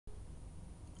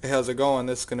Hey, how's it going?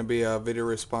 This is going to be a video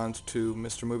response to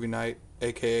Mr. Movie Night,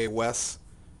 aka Wes,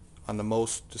 on the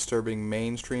most disturbing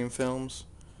mainstream films.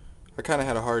 I kind of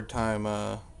had a hard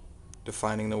time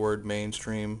defining the word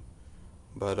mainstream,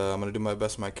 but I'm going to do my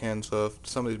best I can. So if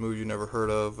some of these movies you never heard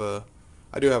of,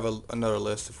 I do have another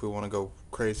list if we want to go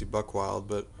crazy buck wild,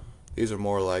 but these are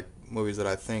more like movies that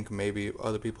I think maybe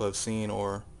other people have seen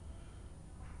or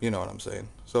you know what I'm saying.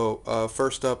 So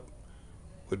first up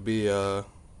would be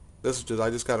this is just I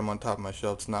just got them on top of my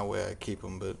shelf. It's not the way I keep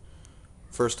them, but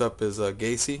first up is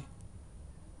Gacy.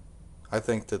 I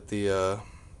think that the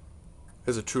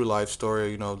is a true life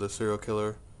story. You know, the serial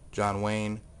killer John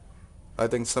Wayne. I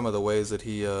think some of the ways that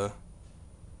he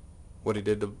what he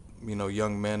did to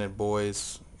young men and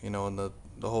boys, and the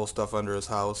whole stuff under his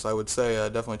house. I would say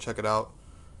definitely check it out.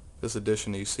 This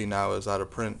edition that you see now is out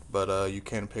of print, but you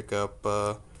can pick up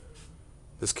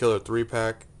this Killer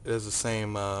 3-pack. It is the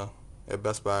same at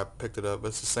Best Buy. I picked it up.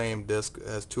 It's the same disc. It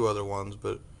has two other ones,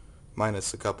 but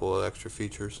minus a couple of extra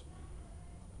features.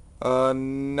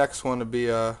 Next one would be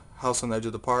House on the Edge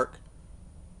of the Park.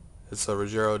 It's a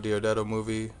Ruggero Deodato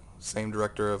movie, same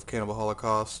director of Cannibal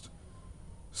Holocaust,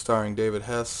 starring David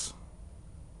Hess.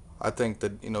 I think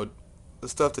that the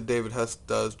stuff that David Hess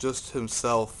does, just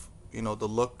himself, the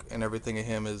look and everything of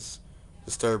him is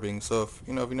disturbing. So if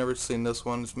you've never seen this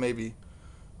one, it's maybe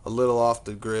a little off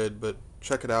the grid, but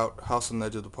check it out. House on the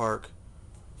Edge of the Park.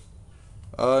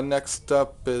 Next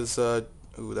up is ooh,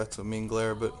 that's a mean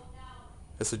glare, but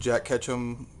it's a Jack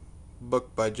Ketchum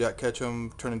book by Jack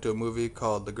Ketchum turned into a movie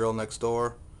called The Girl Next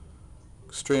Door.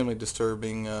 Extremely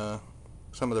disturbing.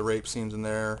 Some of the rape scenes in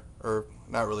there, or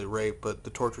not really rape, but the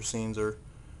torture scenes are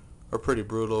pretty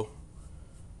brutal.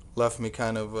 Left me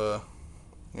kind of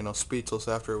speechless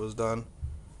after it was done.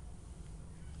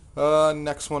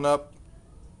 Next one up,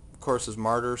 of course, is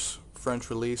Martyrs, French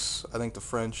release. I think the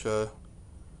French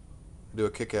do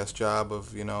a kick-ass job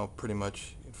of pretty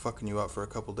much fucking you up for a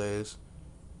couple days.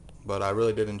 But I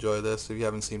really did enjoy this. If you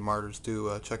haven't seen Martyrs,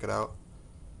 do check it out.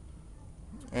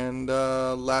 And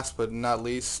last but not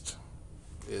least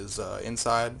is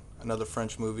Inside, another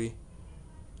French movie.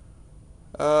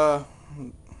 Uh,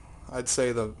 I'd say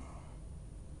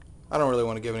I don't really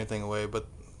want to give anything away, but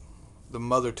the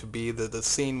mother-to-be, the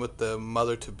scene with the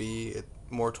mother-to-be,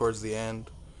 more towards the end,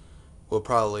 will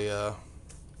probably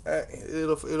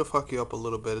it'll fuck you up a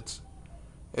little bit.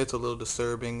 It's a little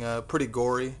disturbing, pretty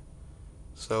gory.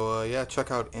 So yeah, check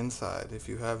out Inside if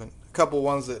you haven't. A couple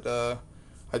ones that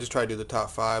I just tried to do the top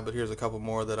five, but here's a couple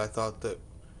more that I thought that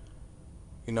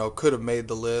could have made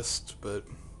the list. But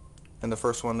and the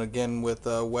first one again with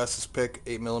Wes's pick,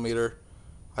 8mm.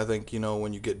 I think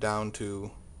when you get down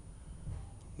to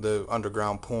the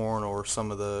underground porn or some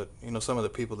of the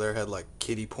people there had like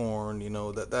kiddie porn.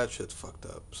 That shit's fucked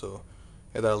up. So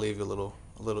yeah, that'll leave you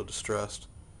a little distressed.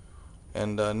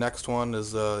 And next one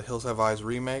is Hills Have Eyes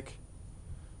remake.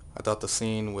 I thought the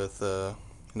scene with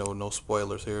no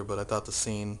spoilers here, but I thought the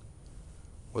scene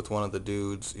with one of the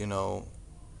dudes,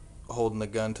 holding the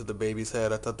gun to the baby's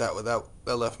head, I thought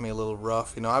that left me a little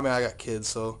rough. I mean, I got kids,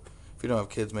 so if you don't have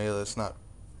kids, maybe that's not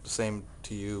the same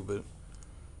to you. But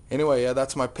anyway, yeah,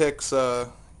 that's my picks.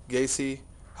 Gacy,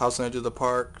 House on the Edge of the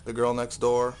Park, The Girl Next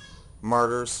Door,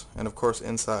 Martyrs, and of course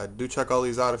Inside. Do check all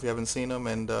these out if you haven't seen them.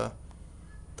 And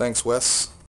thanks, Wes.